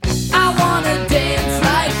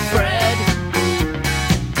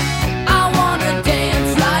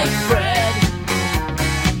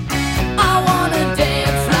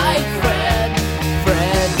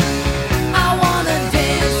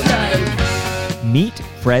Meet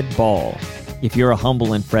Fred Ball. If you're a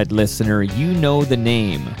Humble and Fred listener, you know the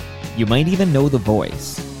name. You might even know the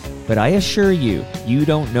voice. But I assure you, you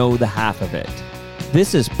don't know the half of it.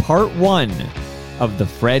 This is part 1 of the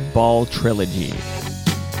Fred Ball Trilogy.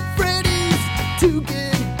 Freddy's too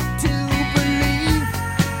good to believe,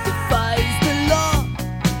 defies the law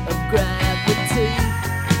of gravity,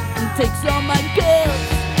 and takes all my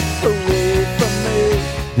girls away from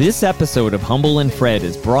me. This episode of Humble and Fred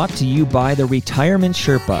is brought to you by the Retirement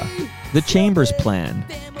Sherpa, the Chambers Plan,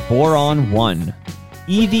 Boron 1,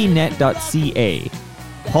 EVNet.ca,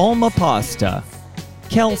 Palma Pasta,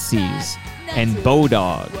 Kelsey's, and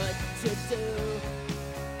Bodog.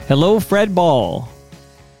 Hello, Fred Ball.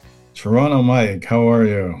 Toronto Mike, how are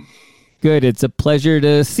you? Good. It's a pleasure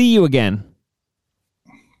to see you again.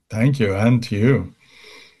 Thank you, and to you.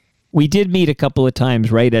 We did meet a couple of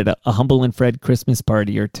times, right, at a Humble and Fred Christmas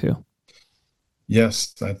party or two.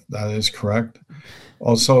 Yes, that is correct.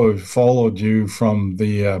 Also followed you from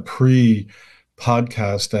the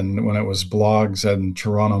pre-podcast, and when it was blogs, and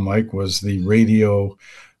Toronto Mike was the radio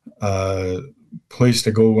place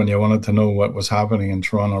to go when you wanted to know what was happening in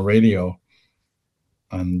Toronto radio.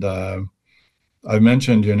 And I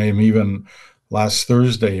mentioned your name even last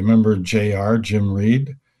Thursday. Remember JR, Jim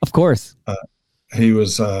Reed? Of course. He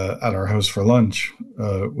was at our house for lunch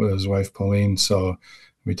with his wife, Pauline. So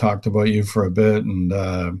we talked about you for a bit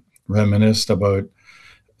and reminisced about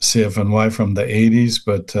CFNY from the 80s.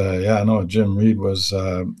 But Jim Reed was,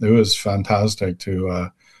 it was fantastic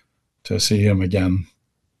to see him again.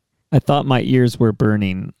 I thought my ears were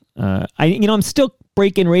burning. I'm still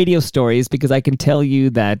breaking radio stories because I can tell you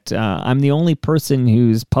that I'm the only person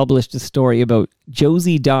who's published a story about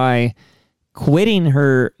Josie Dye quitting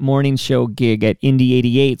her morning show gig at Indy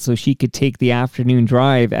 88 so she could take the afternoon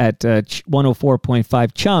drive at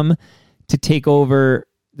 104.5 Chum to take over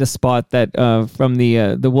the spot that from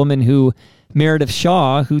the woman who, Meredith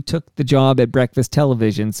Shaw, who took the job at Breakfast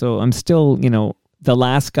Television. So I'm still, the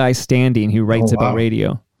last guy standing who writes about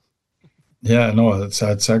radio. Yeah, no,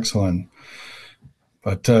 that's excellent.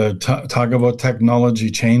 But talk about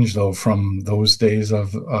technology change, though, from those days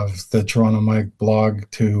of the Toronto Mike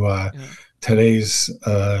blog to today's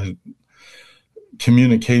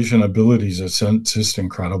communication abilities. It's just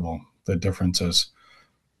incredible, the differences.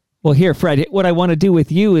 Well, here, Fred, what I want to do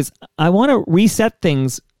with you is I want to reset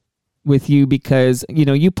things with you because,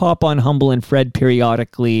 you pop on Humble and Fred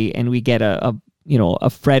periodically and we get a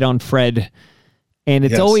Fred on Fred, and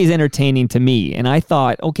it's always entertaining to me. And I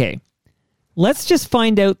thought, okay, let's just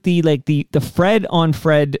find out the Fred on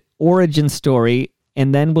Fred origin story,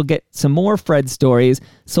 and then we'll get some more Fred stories.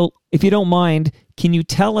 So if you don't mind, can you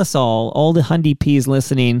tell us all the Hundy Peas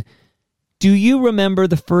listening, do you remember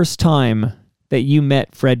the first time that you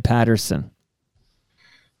met Fred Patterson?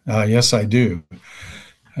 Yes, I do.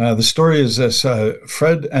 The story is this.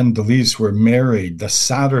 Fred and Delise were married the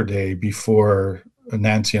Saturday before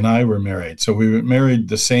Nancy and I were married. So we were married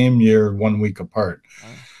the same year, 1 week apart.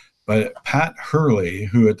 But Pat Hurley,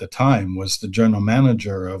 who at the time was the general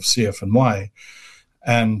manager of CFNY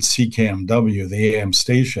and CKMW, the AM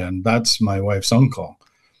station, that's my wife's uncle.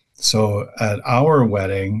 So at our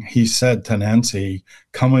wedding, he said to Nancy,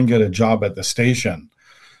 come and get a job at the station.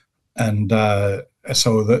 And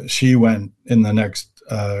she went in the next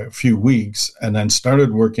few weeks and then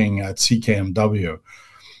started working at CKMW.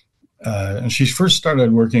 And she first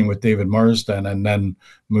started working with David Marsden and then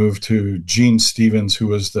moved to Gene Stevens, who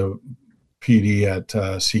was the PD at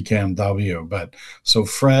CKMW. But so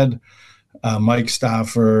Fred, Mike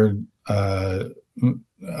Stafford,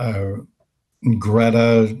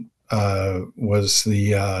 Greta was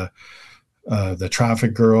the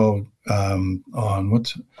traffic girl on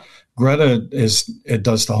Greta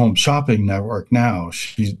does the Home Shopping Network now.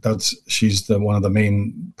 She's one of the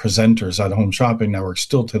main presenters at Home Shopping Network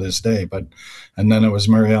still to this day. And then it was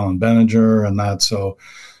Mary Ellen Benninger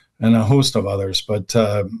and a host of others. But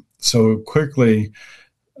so quickly,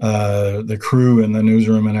 the crew in the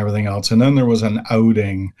newsroom and everything else. And then there was an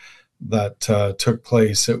outing that took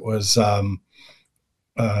place. It was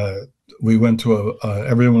we went to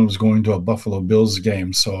everyone was going to a Buffalo Bills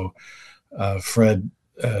game. So Fred.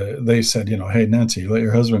 They said, hey, Nancy, let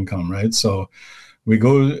your husband come, right? So we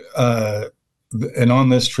go, and on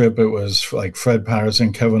this trip, it was like Fred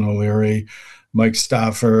Patterson, Kevin O'Leary, Mike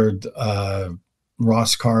Stafford,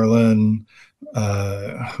 Ross Carlin,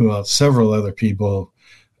 who else? Several other people.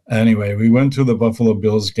 Anyway, we went to the Buffalo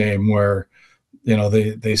Bills game where,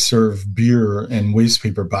 they serve beer in waste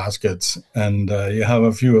paper baskets, and you have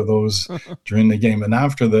a few of those during the game. And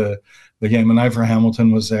after the game, and Ivor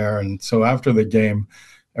Hamilton was there, and so after the game,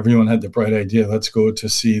 everyone had the bright idea, let's go to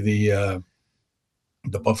see the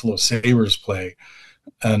the Buffalo Sabres play.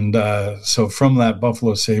 And so from that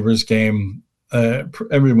Buffalo Sabres game,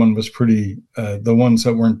 everyone was pretty, the ones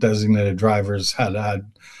that weren't designated drivers had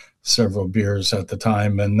several beers at the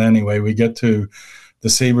time. And anyway, we get to the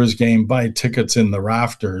Sabres game, buy tickets in the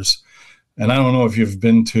rafters. And I don't know if you've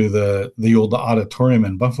been to the old auditorium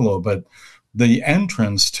in Buffalo, but the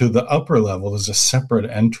entrance to the upper level is a separate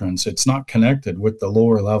entrance. It's not connected with the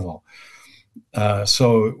lower level.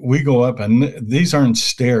 So we go up, and these aren't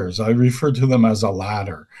stairs. I refer to them as a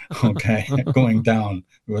ladder, okay, going down.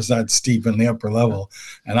 It was that steep in the upper level.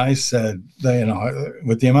 And I said,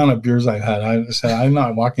 with the amount of beers I had, I said, I'm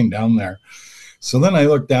not walking down there. So then I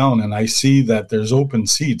look down, and I see that there's open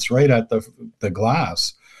seats right at the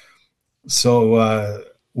glass. So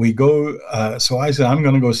we go, so I said, I'm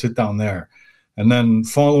going to go sit down there. And then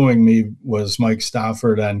following me was Mike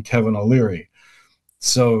Stafford and Kevin O'Leary.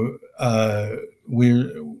 So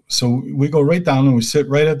we go right down and we sit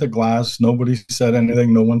right at the glass. Nobody said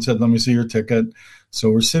anything. No one said, let me see your ticket. So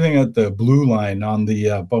we're sitting at the blue line on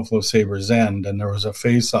the Buffalo Sabres end, and there was a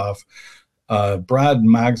face-off. Brad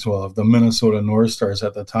Maxwell of the Minnesota North Stars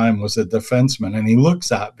at the time was a defenseman, and he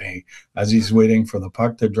looks at me as he's waiting for the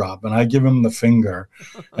puck to drop, and I give him the finger,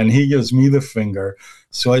 and he gives me the finger.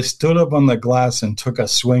 So I stood up on the glass and took a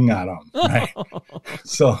swing at him, right?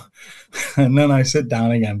 So, and then I sit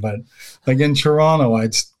down again. But like in Toronto,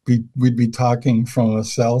 we'd be talking from a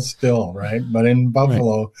cell still, right? But in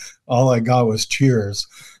Buffalo, right, all I got was cheers.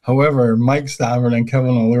 However, Mike Stafford and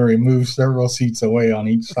Kevin O'Leary moved several seats away on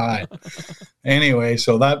each side. Anyway,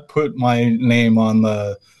 so that put my name on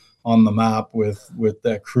the map with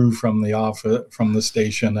the crew from the office, from the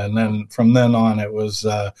station, and then from then on it was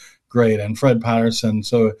great. And Fred Patterson,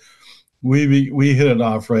 so we hit it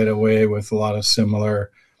off right away with a lot of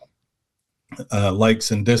similar likes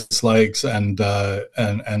and dislikes, and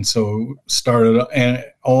so started, and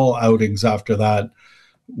all outings after that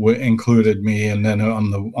included me. And then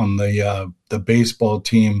on the baseball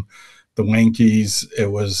team, the Wankies, it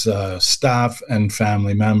was staff and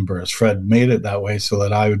family members. Fred made it that way so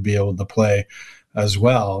that I would be able to play as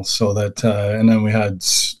well. So that and then we had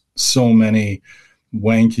so many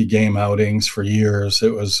Wanky game outings for years.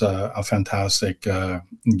 It was a fantastic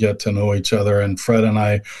get to know each other. And Fred and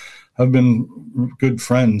I have been good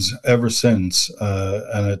friends ever since.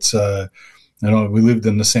 And it's we lived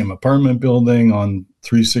in the same apartment building on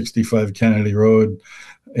 365 Kennedy Road,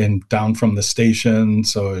 down from the station.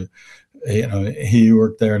 So, he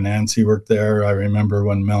worked there, Nancy worked there. I remember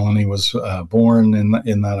when Melanie was born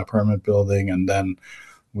in that apartment building, and then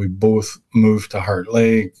we both moved to Heart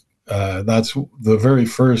Lake. That's the very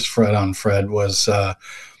first Fred on Fred was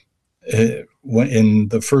in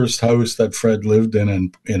the first house that Fred lived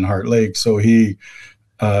in Heart Lake. So he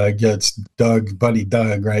gets Buddy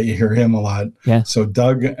Doug, right? You hear him a lot. Yeah. So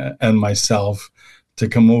Doug and myself to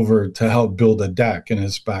come over to help build a deck in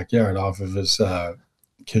his backyard off of his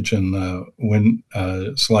kitchen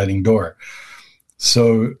sliding door.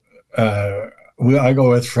 So I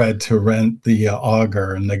go with Fred to rent the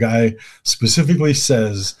auger, and the guy specifically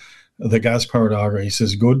says, the gas-powered auger, he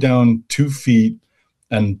says, go down 2 feet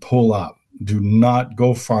and pull up. Do not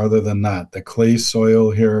go farther than that. The clay soil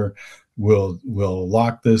here will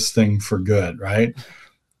lock this thing for good, right?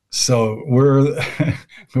 So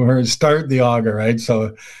we're start the auger, right?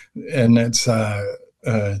 So, and it's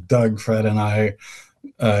Doug, Fred, and I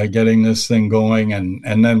getting this thing going,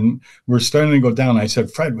 and then we're starting to go down. I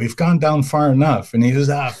said, Fred, we've gone down far enough, and he says,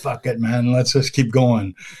 fuck it, man, let's just keep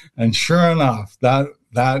going. And sure enough,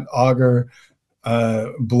 that auger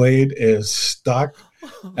blade is stuck,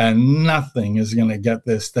 and nothing is going to get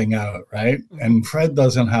this thing out, right? And Fred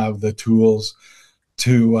doesn't have the tools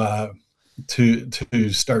to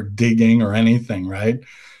start digging or anything, right?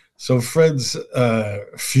 So Fred's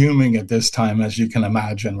fuming at this time, as you can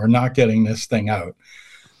imagine. We're not getting this thing out.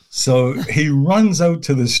 So he runs out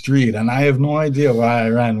to the street, and I have no idea why I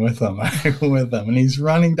ran with him. I go with him, and he's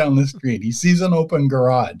running down the street. He sees an open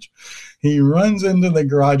garage. He runs into the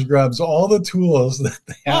garage, grabs all the tools that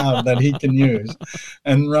they have that he can use,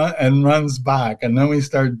 and runs back. And then we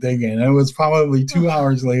start digging. And it was probably 2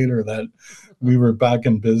 hours later that we were back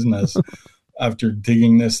in business after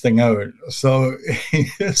digging this thing out. So he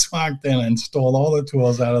just walked in and stole all the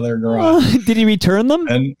tools out of their garage. Did he return them?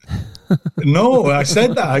 And No, I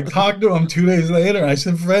said that. I talked to him 2 days later. I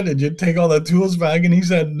said, Fred, did you take all the tools back? And he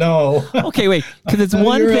said, no. Okay, wait, because it's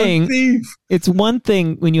one You're a thing. thief. It's one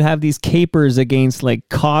thing when you have these capers against like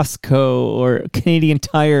Costco or Canadian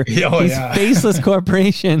Tire, these faceless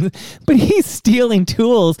corporations, but he's stealing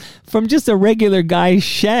tools from just a regular guy's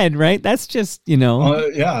shed, right? That's just,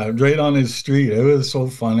 right on his street. It was so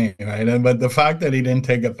funny, right? But the fact that he didn't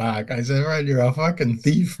take it back, I said, Fred, you're a fucking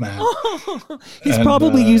thief, man. He's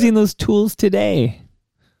probably using those tools today.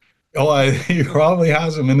 He probably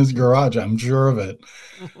has them in his garage. I'm sure of it,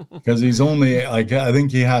 because he's only I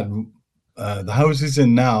think he had the house he's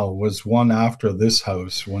in now was one after this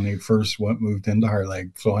house when he first moved into Heart Lake.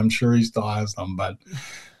 So I'm sure he still has them. But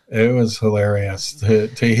it was hilarious to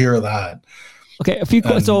hear that. Okay, a few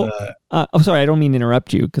questions. So, sorry, I don't mean to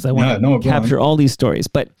interrupt you because I want to capture all these stories,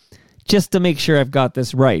 but just to make sure I've got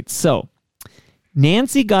this right. So,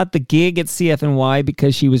 Nancy got the gig at CFNY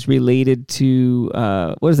because she was related to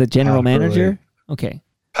what is it, general manager? Hurley. Okay.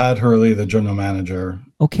 Pat Hurley, the general manager.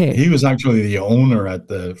 Okay. He was actually the owner at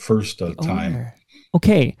the first time.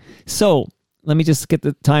 Okay. So let me just get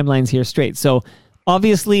the timelines here straight. So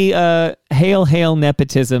obviously, hail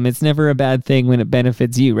nepotism. It's never a bad thing when it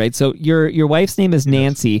benefits you, right? So your wife's name is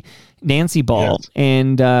Nancy Ball. Yes.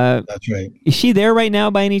 And that's right. Is she there right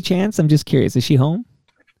now by any chance? I'm just curious. Is she home?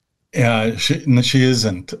 Yeah, she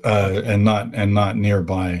isn't, and not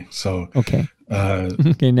nearby. So okay,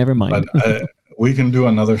 okay, never mind. But we can do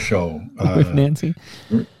another show with Nancy,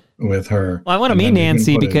 with her. Well, I want to meet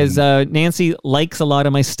Nancy because Nancy likes a lot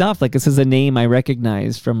of my stuff. Like this is a name I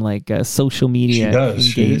recognize from like social media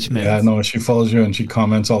engagement. She follows you and she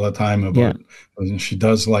comments all the time about. Yeah. She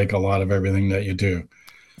does like a lot of everything that you do.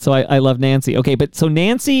 So I love Nancy. Okay, but so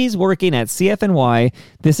Nancy's working at CFNY.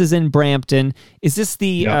 This is in Brampton. Is this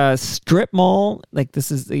the strip mall? Like this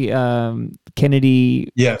is the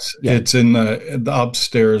Kennedy? Yes, it's in the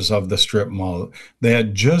upstairs of the strip mall. They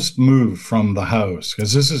had just moved from the house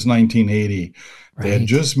because this is 1980. Right. They had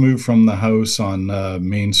just moved from the house on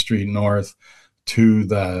Main Street North to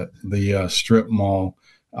the strip mall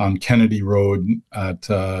on Kennedy Road at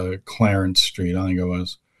Clarence Street, I think it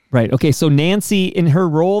was. Right. Okay. So Nancy, in her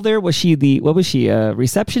role there, was she a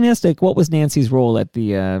receptionist? Like, what was Nancy's role at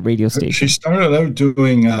the radio station? She started out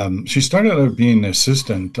doing. She started out being an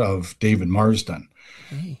assistant of David Marsden,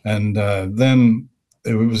 and then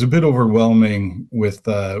it was a bit overwhelming with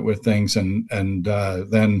things, and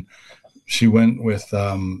then she went with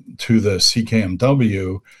to the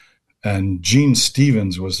CKMW, and Gene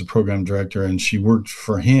Stevens was the program director, and she worked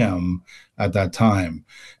for him at that time.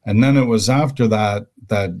 And then it was after that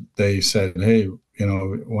they said, hey,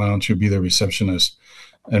 why don't you be the receptionist?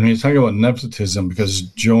 And when you talk about nepotism, because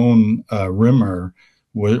Joan Rimmer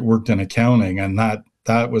worked in accounting, and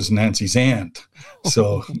that was Nancy's aunt.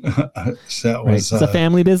 So that was it's a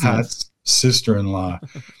family business. Pat's sister-in-law.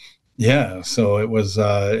 Yeah. So it was,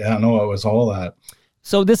 it was all that.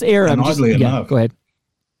 So this era, and oddly enough, go ahead.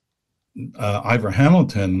 Ivor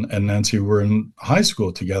Hamilton and Nancy were in high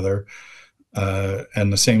school together.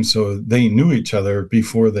 And the same, so they knew each other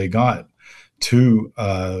before they got to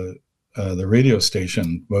the radio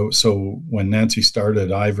station. So when Nancy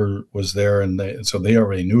started, Ivor was there, and they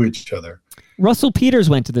already knew each other. Russell Peters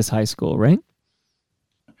went to this high school, right?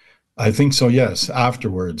 I think so. Yes.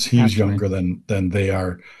 Afterwards, he was younger than they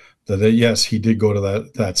are. Yes, he did go to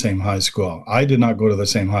that same high school. I did not go to the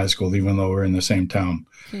same high school, even though we're in the same town.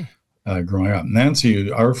 Growing up,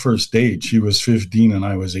 Nancy, our first date, she was 15 and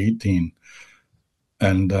I was 18.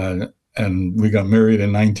 And we got married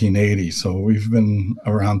in 1980, so we've been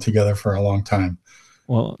around together for a long time.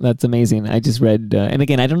 Well, that's amazing. I just read, and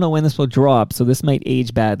again, I don't know when this will drop, so this might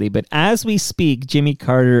age badly, but as we speak, Jimmy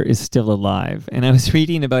Carter is still alive. And I was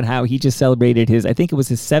reading about how he just celebrated his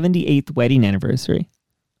 78th wedding anniversary.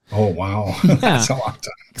 Oh, wow. That's a long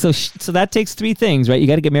time. So that takes three things, right? You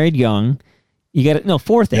got to get married young.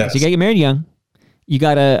 Four things. Yes. You got to get married young. You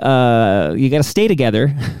gotta stay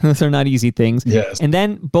together. Those are not easy things. Yes. And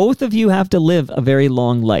then both of you have to live a very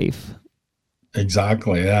long life.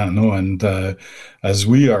 Exactly. Yeah. No. And as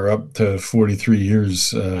we are up to 43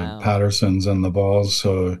 years, wow. Patterson's and the Balls,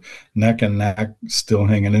 so neck and neck, still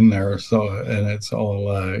hanging in there. So, and it's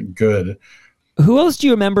all good. Who else do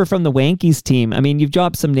you remember from the Wankies team? I mean, you've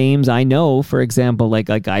dropped some names I know, for example, like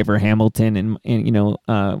Ivor Hamilton and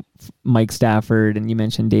Mike Stafford, and you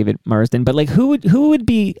mentioned David Marsden. But like, who would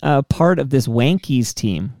be part of this Wankies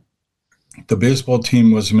team? The baseball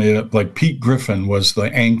team was made up, like Pete Griffin was the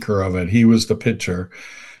anchor of it. He was the pitcher.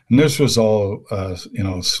 And this was all,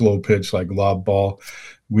 slow pitch, like lob ball.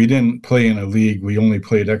 We didn't play in a league. We only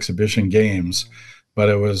played exhibition games. but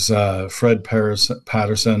it was Fred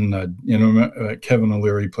Patterson. Kevin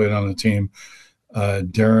O'Leary played on the team.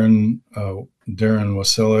 Darren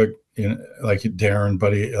Wasilic, like Darren,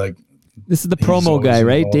 buddy, like this is the promo guy,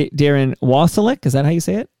 right? Darren Wasilic, is that how you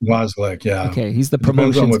say it? Wasilic, yeah. Okay, he's the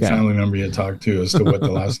promotions guy. Depends on what guy. Family member you talk to as to what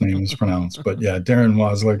the last name is pronounced. But yeah, Darren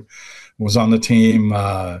Wasilic was on the team.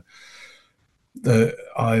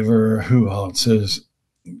 Who else is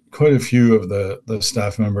quite a few of the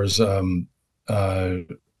staff members I'll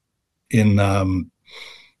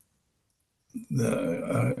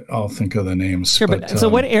think of the names. Sure, but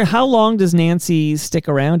so how long does Nancy stick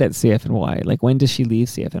around at CFNY? Like, when does she leave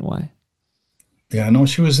CFNY? Yeah, no,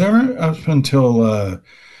 she was there up until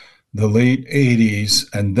the late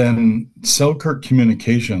 80s, and then Selkirk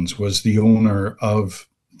Communications was the owner of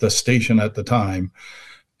the station at the time.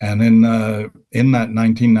 And in that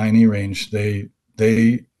 1990 range, the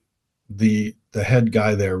head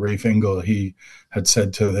guy there, Rafe Engel, he had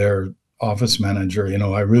said to their office manager,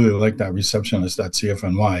 I really like that receptionist at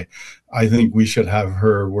CFNY. I think we should have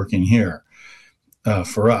her working here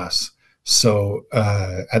for us. So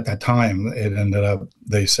at that time, it ended up,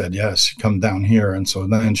 they said, yes, come down here. And so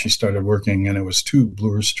then she started working, and it was 2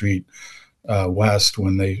 Bloor Street West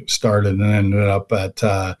when they started, and ended up at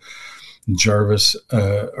Jarvis,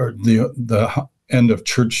 or the end of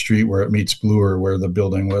Church Street where it meets Bloor, where the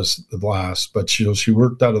building was the last. But she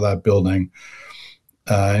worked out of that building.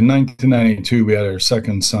 In 1992, we had her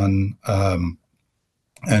second son,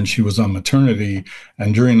 and she was on maternity.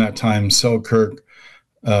 And during that time, Selkirk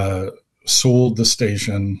sold the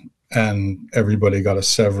station, and everybody got a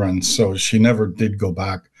severance. So she never did go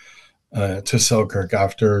back to Selkirk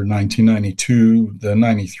after 1992. The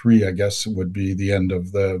 93, I guess, would be the end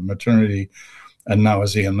of the maternity, and that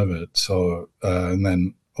was the end of it. So, and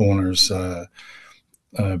then owners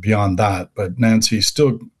beyond that. But Nancy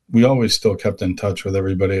we always still kept in touch with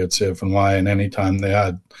everybody at CFNY, and anytime they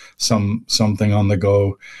had something on the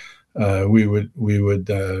go, we would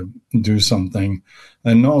do something.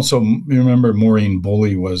 And also, you remember Maureen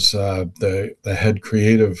Bully was the head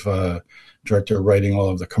creative director, writing all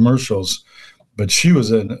of the commercials, but she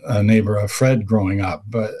was a neighbor of Fred growing up.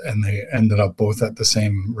 And they ended up both at the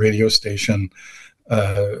same radio station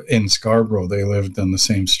in Scarborough. They lived on the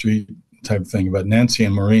same street type thing. But Nancy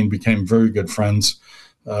and Maureen became very good friends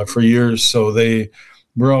for years, so they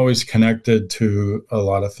were always connected to a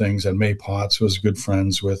lot of things. And May Potts was good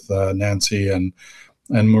friends with Nancy and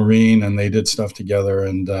Maureen, and they did stuff together.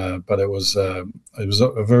 And but it was a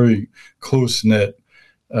very close knit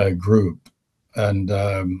group. And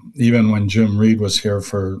even when Jim Reed was here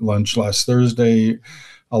for lunch last Thursday,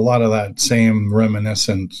 a lot of that same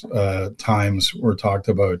reminiscent times were talked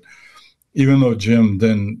about. Even though Jim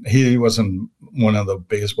he wasn't one of the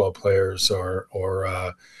baseball players or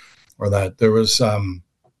that. There was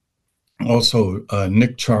also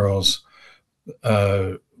Nick Charles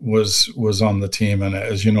was on the team, and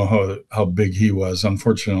as you know how big he was.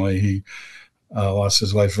 Unfortunately, he lost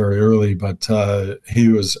his life very early, but he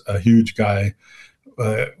was a huge guy.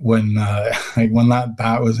 When that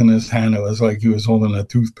bat was in his hand, it was like he was holding a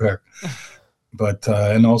toothpick. But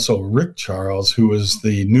and also Rick Charles, who was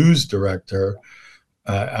the news director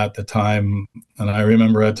at the time. And I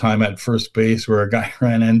remember a time at first base where a guy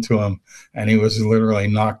ran into him and he was literally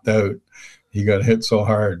knocked out. He got hit so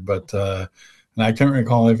hard. But and I can't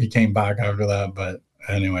recall if he came back after that. But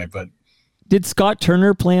anyway, did Scott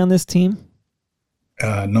Turner play on this team?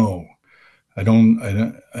 No, I don't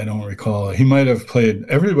recall. He might have played.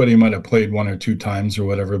 Everybody might have played 1 or 2 times or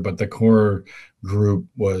whatever. But the core group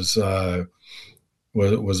was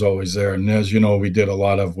always there. And as you know, we did a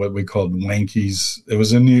lot of what we called wankies. It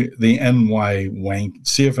was in the CFNY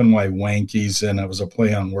Wankies, and it was a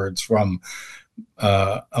play on words from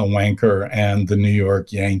a wanker and the New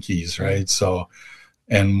York Yankees, right? So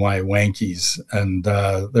NY Wankies. And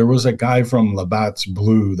there was a guy from Labatt's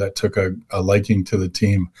Blue that took a liking to the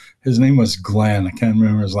team. His name was Glenn. I can't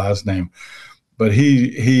remember his last name, but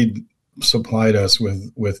he supplied us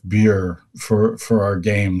with beer for our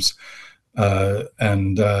games.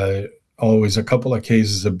 And always a couple of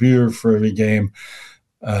cases of beer for every game.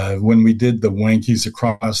 When we did the Wankies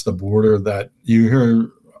across the border, that you hear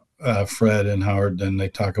Fred and Howard, and they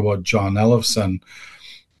talk about John Ellefson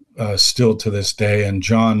still to this day. And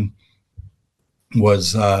John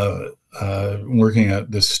was working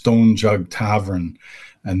at the Stone Jug Tavern,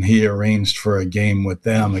 and he arranged for a game with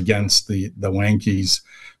them against the Wankies.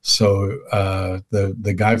 So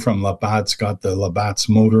the guy from Labatt's got the Labatt's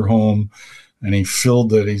motorhome, and he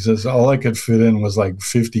filled it. He says, all I could fit in was like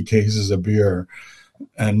 50 cases of beer.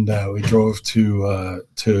 and we drove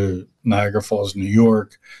to Niagara Falls, New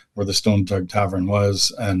York, where the Stone Tug Tavern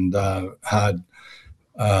was, and had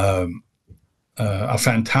a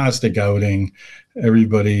fantastic outing.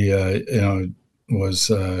 Everybody, was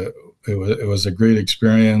it was a great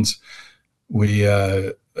experience. We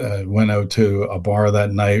went out to a bar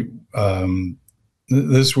that night.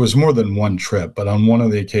 This was more than one trip, but on one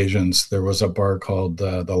of the occasions, there was a bar called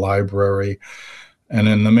the Library. And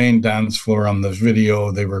in the main dance floor on the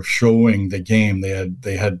video, they were showing the game.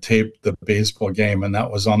 They had taped the baseball game, and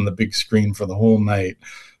that was on the big screen for the whole night,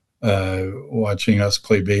 watching us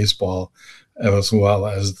play baseball, as well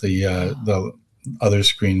as the other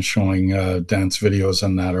screens showing dance videos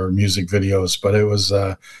and that, or music videos. But it was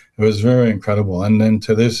very incredible. And then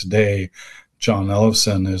to this day, John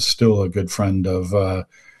Ellefson is still a good friend of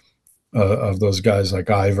those guys. Like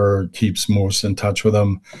Ivor keeps most in touch with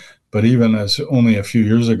them. But even as only a few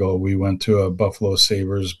years ago, we went to a Buffalo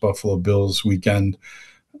Sabres, Buffalo Bills weekend,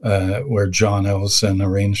 where John Ellison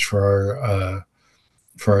arranged for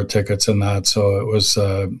our tickets and that. So it was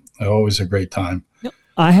always a great time.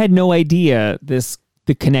 I had no idea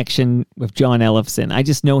the connection with John Ellefson. I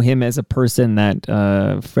just know him as a person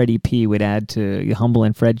that Freddie P would add to the Humble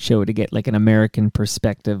and Fred show to get like an American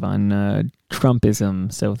perspective on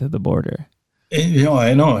Trumpism south of the border.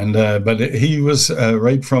 I know, and but he was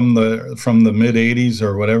right from the mid '80s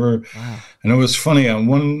or whatever. Wow. And it was funny on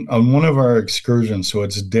one of our excursions. So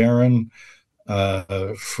it's Darren,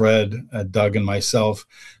 Fred, Doug, and myself,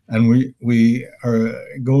 and we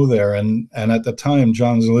go there. And at the time,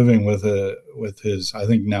 John's living with his, I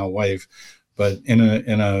think now wife, but in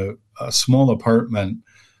a small apartment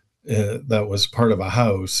that was part of a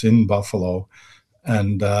house in Buffalo.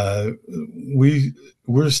 And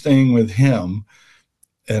we're staying with him,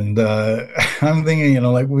 and I'm thinking,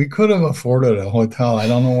 like, we could have afforded a hotel. I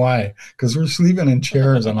don't know why, because we're sleeping in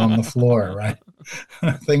chairs and on the floor, right?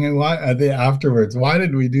 I'm thinking, why? Afterwards, why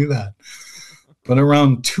did we do that? But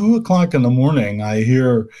around 2:00 in the morning, I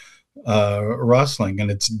hear rustling,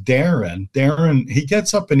 and it's Darren. Darren, he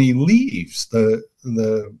gets up and he leaves the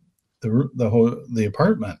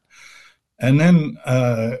apartment. And then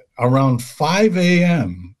around 5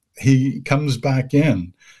 a.m., he comes back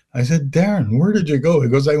in. I said, Darren, where did you go? He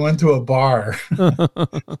goes, I went to a bar.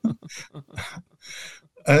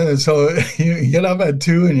 So you get up at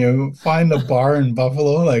 2 and you find a bar in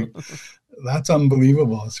Buffalo. Like, that's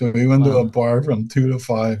unbelievable. So we went to a bar from 2 to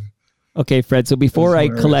 5. Okay, Fred. So before I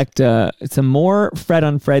collect some more Fred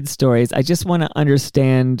on Fred stories, I just want to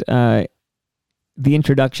understand the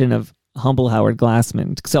introduction of Humble Howard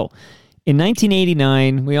Glassman. So, in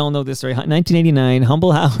 1989, we all know this story. 1989,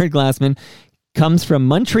 Humble Howard Glassman comes from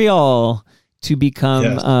Montreal to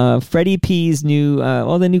become Freddie P's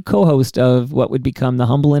the new co-host of what would become the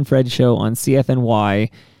Humble and Fred show on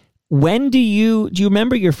CFNY. When do you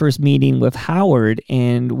remember your first meeting with Howard,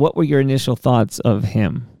 and what were your initial thoughts of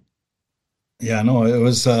him? Yeah, no, it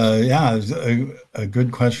was a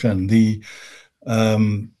good question.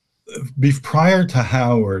 Prior to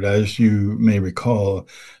Howard, as you may recall,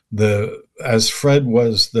 as Fred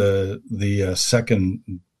was the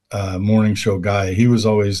second morning show guy, he was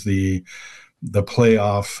always the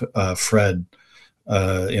playoff Fred,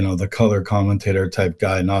 the color commentator type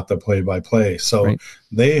guy, not the play-by-play. So right.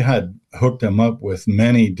 They had hooked him up with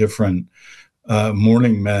many different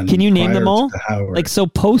morning men. Can you name them all? Like, so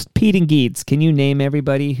post Pete and Geets, can you name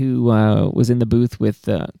everybody who was in the booth with?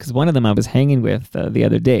 Because one of them I was hanging with the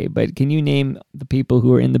other day. But can you name the people who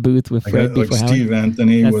were in the booth with Fred? Like Steve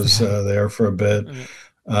Anthony was there for a bit. Okay.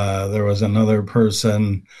 There was another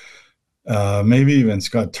person, maybe even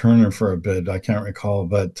Scott Turner for a bit. I can't recall,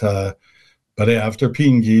 but after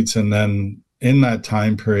Pete and Geets, and then in that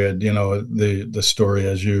time period, the story,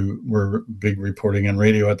 as you were big reporting in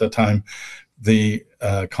radio at the time, the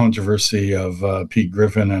controversy of Pete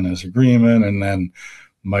Griffin and his agreement, and then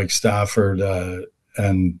Mike Stafford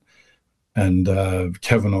and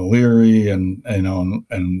Kevin O'Leary, and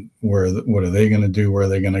what are they going to do? Where are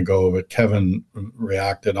they going to go? But Kevin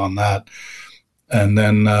reacted on that, and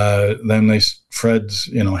then Fred's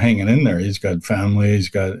hanging in there. He's got family, he's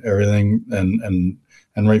got everything, and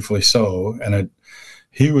rightfully so. And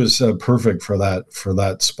he was perfect for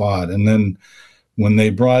that spot. And then when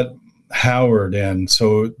they brought Howard in,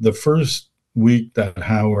 so the first week that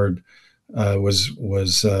Howard was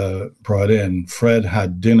brought in, Fred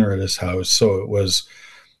had dinner at his house. So it was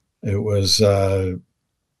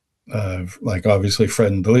like obviously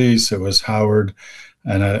Fred and Delise, it was Howard,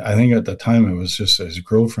 and I think at the time it was just his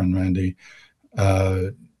girlfriend Randy,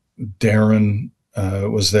 Darren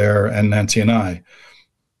was there, and Nancy and I.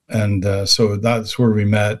 And so that's where we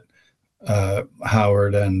met.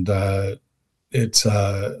 Howard, and it's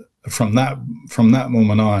from that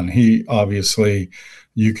moment on, he obviously,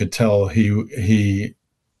 you could tell he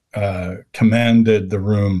commanded the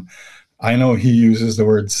room. I know he uses the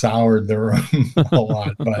word soured the room a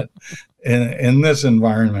lot, but in this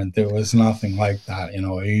environment, there was nothing like that.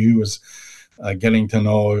 He was getting to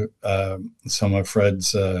know some of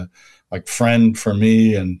Fred's like friend for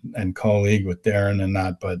me and colleague with Darren and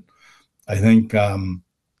that. But I think the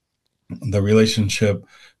relationship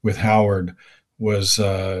with Howard was,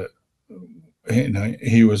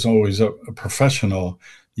 he was always a professional,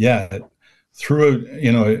 yet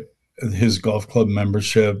through, his golf club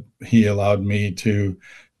membership, he allowed me to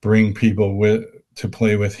bring people to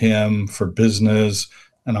play with him for business.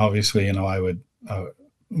 And obviously, I would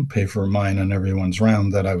pay for mine and everyone's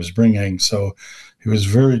round that I was bringing. So he was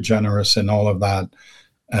very generous in all of that.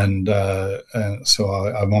 And so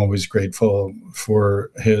I'm always grateful for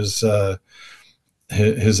his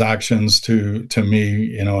actions to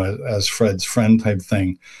me, as Fred's friend type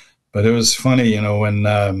thing. But it was funny,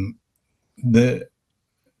 when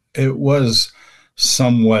it was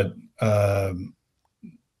somewhat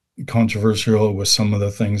controversial with some of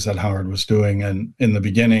the things that Howard was doing and in the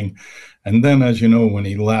beginning. And then, as you know, when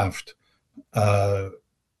he left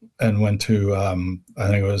and went to, I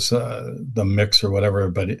think it was the Mix or whatever.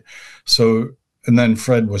 And then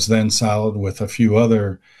Fred was then saddled with a few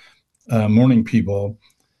other morning people.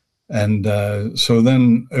 And so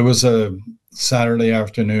then it was a Saturday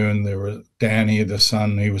afternoon. There was Danny, the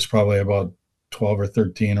son, he was probably about 12 or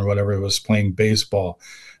 13 or whatever, was playing baseball.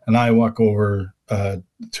 And I walk over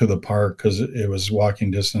to the park because it was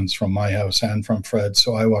walking distance from my house and from Fred.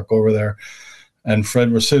 So I walk over there, and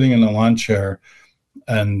Fred was sitting in the lawn chair,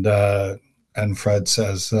 and Fred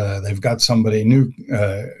says, they've got somebody new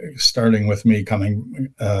starting with me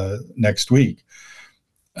coming next week.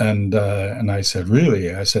 And I said,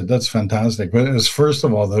 really? I said, that's fantastic. But it's, first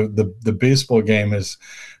of all, the baseball game is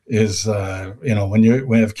when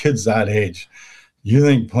you have kids that age, you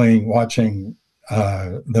think watching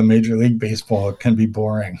the Major League Baseball can be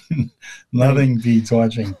boring. Nothing beats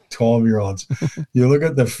watching 12-year-olds. You look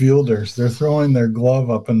at the fielders; they're throwing their glove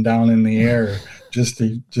up and down in the air just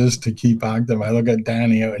to keep active. I look at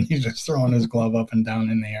Danny, and he's just throwing his glove up and down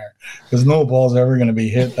in the air because no ball's ever going to be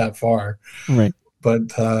hit that far. Right.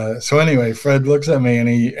 But so anyway, Fred looks at me,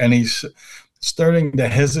 and he's starting to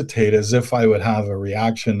hesitate as if I would have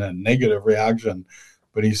a negative reaction.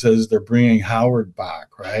 But he says, they're bringing Howard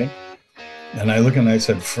back, right? And I look and I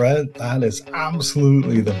said, Fred, that is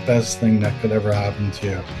absolutely the best thing that could ever happen to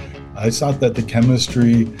you. I thought that the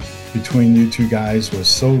chemistry between you two guys was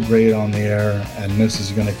so great on the air, and this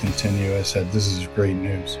is going to continue. I said, this is great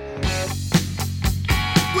news.